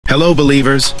Hello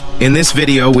believers, in this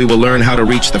video we will learn how to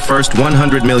reach the first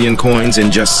 100 million coins in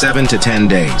just 7 to 10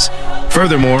 days.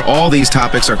 Furthermore, all these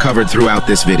topics are covered throughout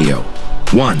this video.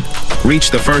 1. Reach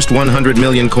the first 100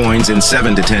 million coins in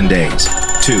 7 to 10 days.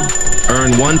 2.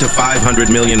 Earn 1 to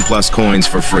 500 million plus coins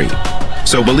for free.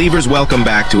 So believers, welcome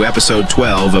back to episode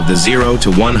 12 of the 0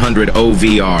 to 100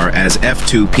 OVR as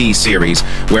F2P series,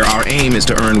 where our aim is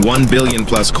to earn 1 billion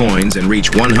plus coins and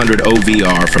reach 100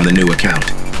 OVR from the new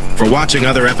account. For watching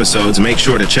other episodes, make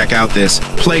sure to check out this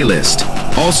playlist.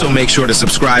 Also, make sure to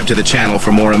subscribe to the channel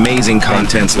for more amazing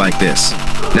contents like this.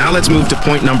 Now let's move to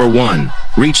point number 1.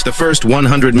 Reach the first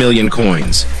 100 million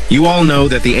coins. You all know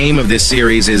that the aim of this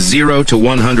series is 0 to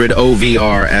 100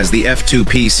 OVR, as the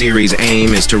F2P series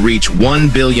aim is to reach 1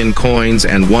 billion coins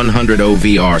and 100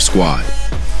 OVR squad.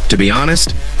 To be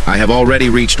honest, I have already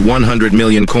reached 100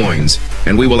 million coins,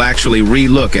 and we will actually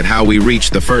re-look at how we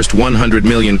reached the first 100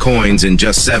 million coins in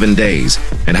just 7 days,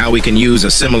 and how we can use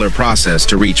a similar process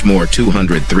to reach more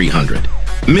 200, 300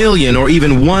 million, or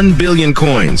even 1 billion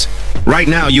coins. Right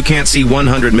now, you can't see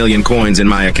 100 million coins in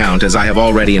my account as I have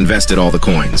already invested all the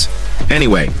coins.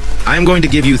 Anyway, I am going to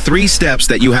give you 3 steps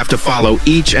that you have to follow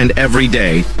each and every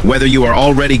day, whether you are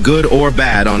already good or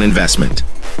bad on investment.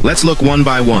 Let's look one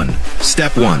by one.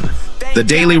 Step 1. The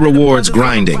daily rewards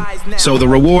grinding. So the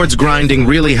rewards grinding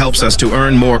really helps us to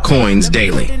earn more coins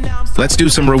daily. Let's do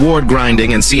some reward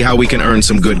grinding and see how we can earn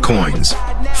some good coins.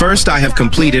 First, I have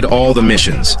completed all the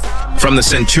missions from the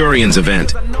Centurions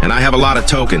event, and I have a lot of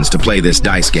tokens to play this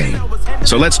dice game.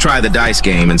 So let's try the dice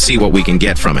game and see what we can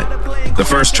get from it. The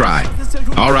first try.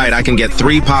 Alright, I can get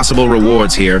 3 possible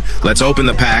rewards here. Let's open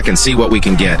the pack and see what we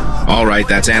can get. Alright,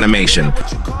 that's animation.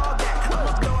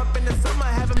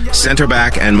 Center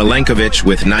back and Milenkovic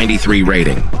with 93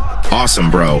 rating.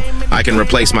 Awesome, bro. I can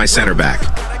replace my center back.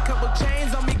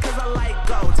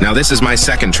 Now this is my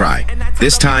second try.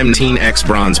 This time 19x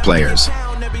bronze players.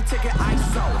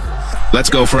 Let's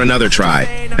go for another try.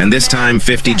 And this time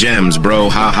 50 gems, bro.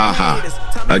 Ha ha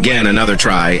ha. Again, another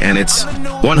try, and it's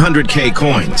 100k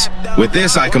coins. With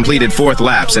this, I completed 4th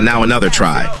laps, and now another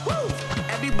try.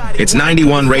 It's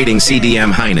 91 rating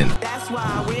CDM Heinen.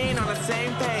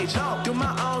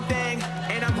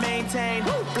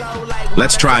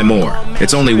 Let's try more.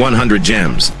 It's only 100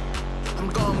 gems.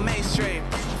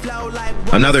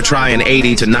 Another try, an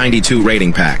 80 to 92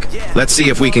 rating pack. Let's see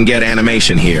if we can get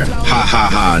animation here. Ha ha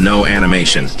ha, no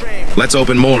animation. Let's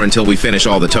open more until we finish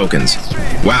all the tokens.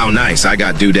 Wow, nice, I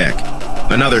got Dudek.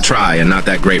 Another try and not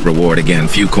that great reward again,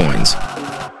 few coins.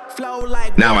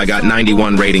 Now I got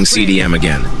 91 rating CDM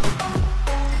again.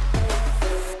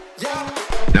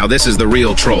 Now this is the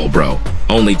real troll, bro.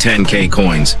 Only 10k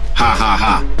coins. Ha ha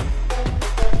ha.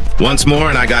 Once more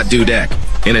and I got Dudek.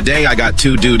 In a day I got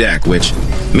 2 Dudek, which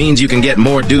means you can get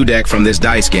more Dudek from this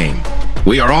dice game.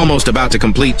 We are almost about to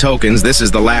complete tokens. This is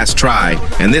the last try,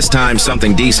 and this time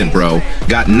something decent, bro.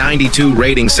 Got 92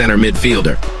 rating center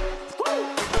midfielder.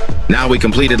 Now we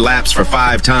completed laps for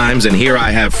 5 times, and here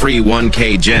I have free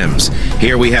 1k gems.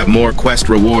 Here we have more quest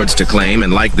rewards to claim,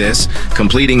 and like this,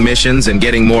 completing missions and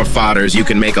getting more fodders, you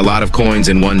can make a lot of coins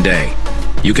in one day.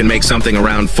 You can make something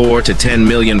around 4 to 10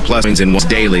 million plus coins in one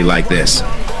daily like this.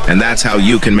 And that's how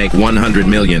you can make 100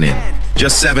 million in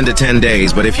just 7 to 10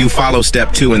 days, but if you follow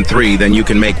step 2 and 3, then you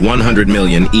can make 100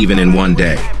 million even in one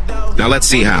day. Now let's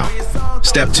see how.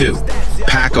 Step 2.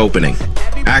 Pack opening.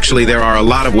 Actually, there are a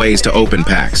lot of ways to open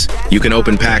packs. You can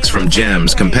open packs from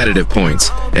gems, competitive points,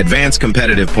 advanced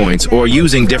competitive points, or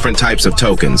using different types of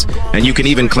tokens. And you can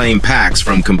even claim packs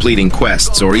from completing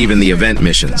quests or even the event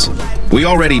missions. We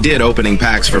already did opening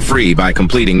packs for free by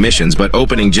completing missions, but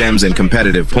opening gems and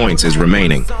competitive points is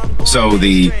remaining. So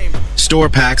the store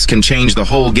packs can change the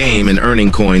whole game in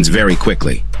earning coins very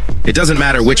quickly. It doesn't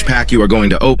matter which pack you are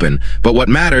going to open, but what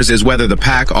matters is whether the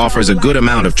pack offers a good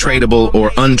amount of tradable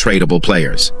or untradeable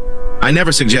players. I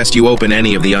never suggest you open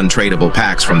any of the untradeable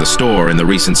packs from the store in the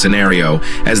recent scenario,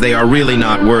 as they are really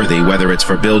not worthy, whether it's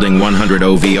for building 100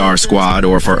 OVR squad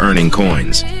or for earning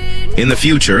coins. In the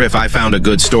future, if I found a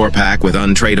good store pack with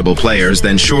untradeable players,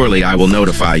 then surely I will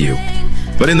notify you.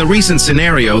 But in the recent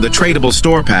scenario, the tradable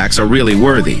store packs are really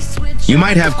worthy. You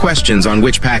might have questions on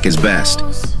which pack is best.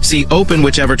 See, open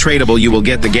whichever tradable, you will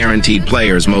get the guaranteed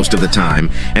players most of the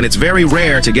time, and it's very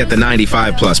rare to get the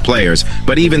 95 plus players,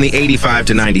 but even the 85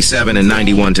 to 97 and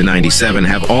 91 to 97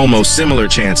 have almost similar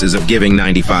chances of giving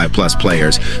 95 plus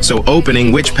players, so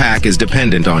opening which pack is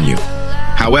dependent on you.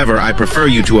 However, I prefer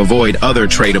you to avoid other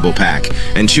tradable pack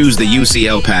and choose the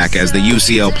UCL pack, as the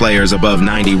UCL players above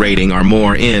 90 rating are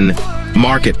more in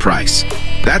market price.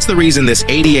 That's the reason this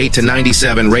 88 to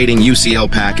 97 rating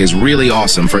UCL pack is really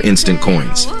awesome for instant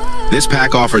coins. This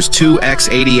pack offers 2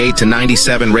 x88 to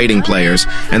 97 rating players,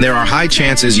 and there are high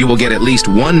chances you will get at least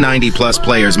 190 plus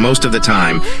players most of the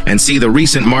time and see the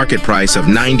recent market price of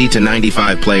 90 to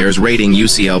 95 players rating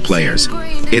UCL players.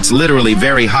 It's literally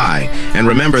very high, and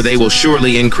remember they will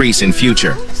surely increase in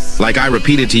future. Like I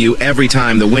repeated to you, every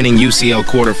time the winning UCL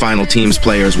quarterfinal team's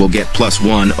players will get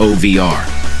 +1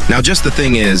 OVR. Now just the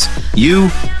thing is, you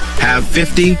have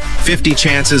 50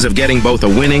 chances of getting both a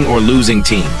winning or losing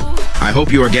team. I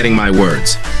hope you are getting my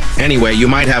words. Anyway, you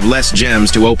might have less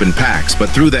gems to open packs, but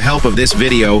through the help of this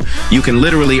video, you can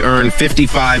literally earn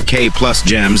 55k plus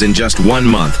gems in just 1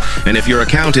 month. And if your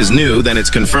account is new, then it's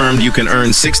confirmed you can earn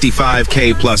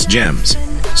 65k plus gems.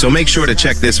 So make sure to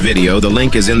check this video, the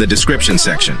link is in the description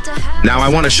section. Now I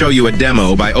want to show you a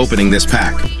demo by opening this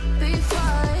pack.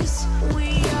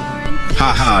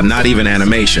 Haha, not even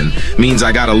animation. Means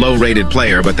I got a low-rated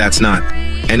player, but that's not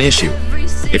an issue.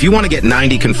 If you want to get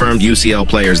 90 confirmed UCL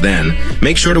players then,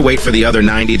 make sure to wait for the other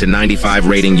 90 to 95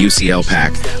 rating UCL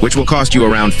pack, which will cost you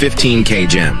around 15k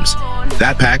gems.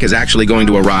 That pack is actually going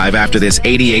to arrive after this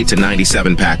 88 to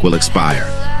 97 pack will expire.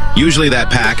 Usually that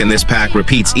pack and this pack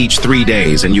repeats each 3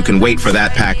 days, and you can wait for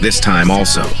that pack this time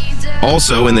also.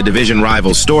 Also, in the Division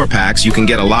Rivals store packs, you can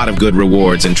get a lot of good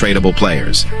rewards and tradable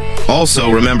players. Also,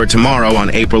 remember tomorrow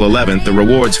on April 11th, the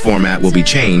rewards format will be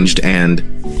changed, and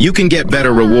you can get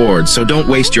better rewards, so don't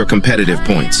waste your competitive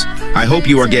points. I hope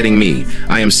you are getting me.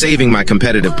 I am saving my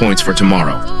competitive points for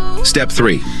tomorrow. Step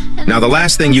 3. Now the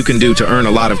last thing you can do to earn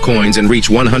a lot of coins and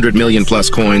reach 100 million plus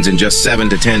coins in just 7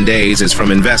 to 10 days is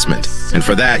from investment. And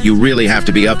for that, you really have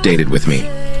to be updated with me.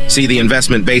 See, the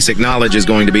investment basic knowledge is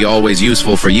going to be always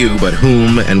useful for you, but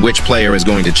whom and which player is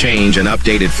going to change and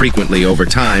updated frequently over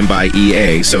time by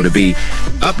EA. So to be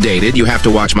updated, you have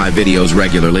to watch my videos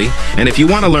regularly. And if you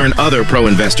want to learn other pro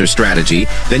investor strategy,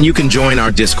 then you can join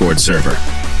our Discord server.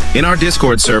 In our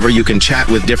Discord server, you can chat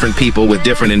with different people with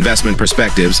different investment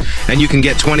perspectives, and you can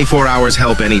get 24 hours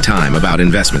help anytime about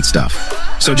investment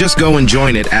stuff. So just go and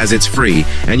join it as it's free,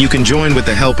 and you can join with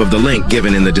the help of the link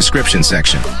given in the description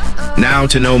section. Now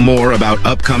to know more about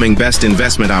upcoming best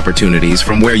investment opportunities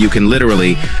from where you can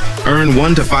literally earn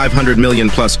 1 to 500 million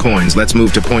plus coins, let's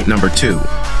move to point number 2.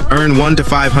 Earn 1 to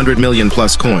 500 million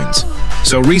plus coins.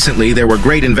 So recently, there were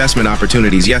great investment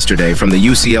opportunities yesterday from the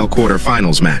UCL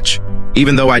quarterfinals match.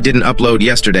 Even though I didn't upload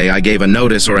yesterday, I gave a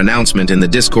notice or announcement in the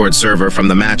Discord server from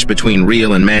the match between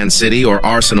Real and Man City or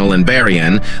Arsenal and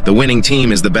Berrien. The winning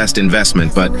team is the best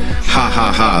investment, but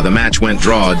the match went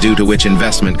draw, due to which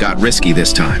investment got risky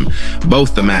this time.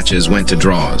 Both the matches went to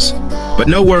draws. But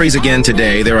no worries again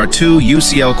today, there are 2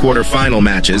 UCL quarterfinal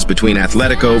matches between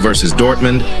Atletico versus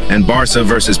Dortmund and Barca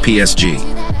versus PSG.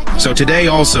 So today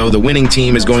also, the winning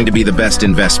team is going to be the best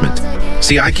investment.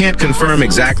 See, I can't confirm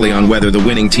exactly on whether the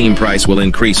winning team price will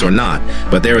increase or not,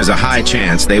 but there is a high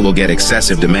chance they will get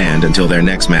excessive demand until their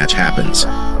next match happens.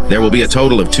 There will be a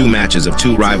total of 2 matches of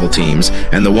 2 rival teams,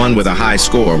 and the one with a high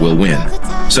score will win.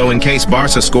 So in case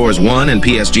Barca scores 1 and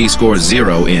PSG scores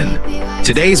 0 in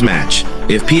today's match,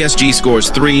 if PSG scores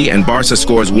 3 and Barca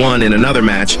scores 1 in another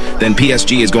match, then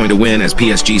PSG is going to win as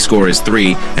PSG score is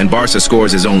 3 and Barca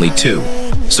scores is only 2.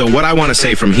 So what I want to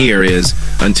say from here is,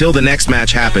 until the next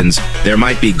match happens, there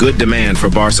might be good demand for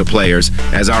Barca players,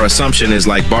 as our assumption is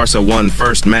like Barca won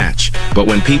first match. But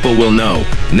when people will know,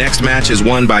 next match is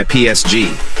won by PSG,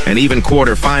 and even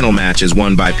quarter-final match is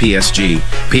won by PSG,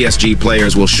 PSG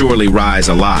players will surely rise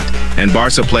a lot, and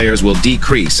Barca players will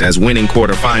decrease, as winning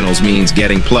quarterfinals means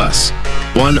getting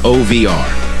 +1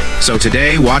 OVR. So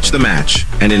today, watch the match,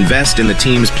 and invest in the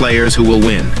team's players who will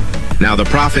win. Now the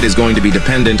profit is going to be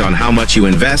dependent on how much you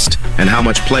invest and how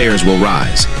much players will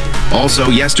rise. Also,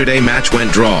 yesterday match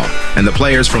went draw, and the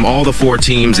players from all the 4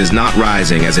 teams is not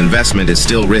rising as investment is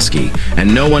still risky,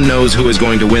 and no one knows who is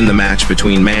going to win the match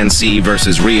between Man City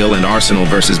versus Real and Arsenal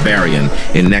versus Berrien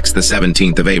in next the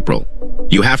 17th of April.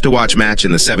 You have to watch match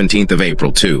in the 17th of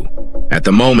April too. At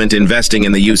the moment, investing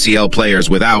in the UCL players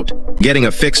without getting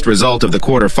a fixed result of the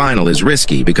quarterfinal is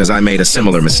risky because I made a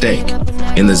similar mistake.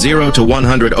 In the 0 to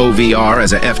 100 OVR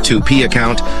as a F2P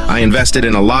account, I invested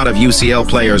in a lot of UCL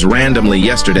players randomly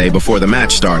yesterday before the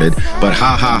match started, but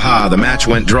the match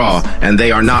went draw and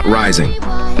they are not rising.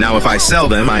 Now if I sell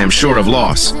them, I am sure of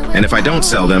loss, and if I don't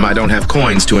sell them, I don't have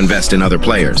coins to invest in other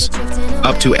players.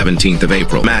 Up to 17th of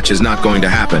April, match is not going to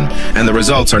happen, and the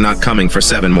results are not coming for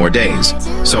 7 more days.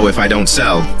 So if I don't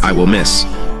sell, I will miss.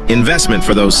 investment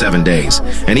for those 7 days.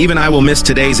 And even I will miss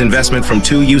today's investment from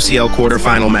 2 UCL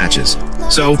quarterfinal matches.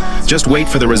 So, just wait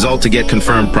for the result to get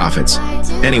confirmed profits.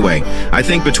 Anyway, I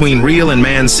think between Real and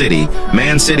Man City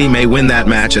may win that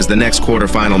match, as the next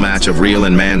quarterfinal match of Real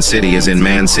and Man City is in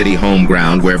Man City home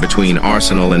ground, where between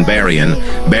Arsenal and Berrien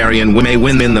may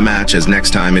win the match, as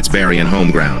next time it's Berrien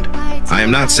home ground. I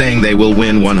am not saying they will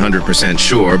win 100%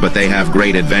 sure, but they have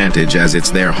great advantage as it's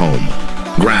their home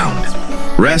ground.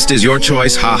 Rest is your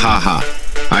choice, ha ha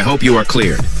ha. I hope you are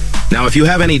cleared. Now, if you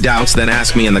have any doubts, then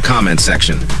ask me in the comments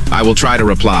section. I will try to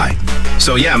reply.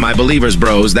 So yeah, my believers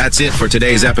bros, that's it for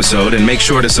today's episode, and make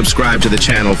sure to subscribe to the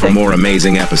channel for more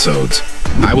amazing episodes.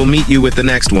 I will meet you with the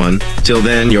next one. Till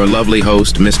then, your lovely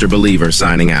host, Mr. Believer,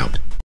 signing out.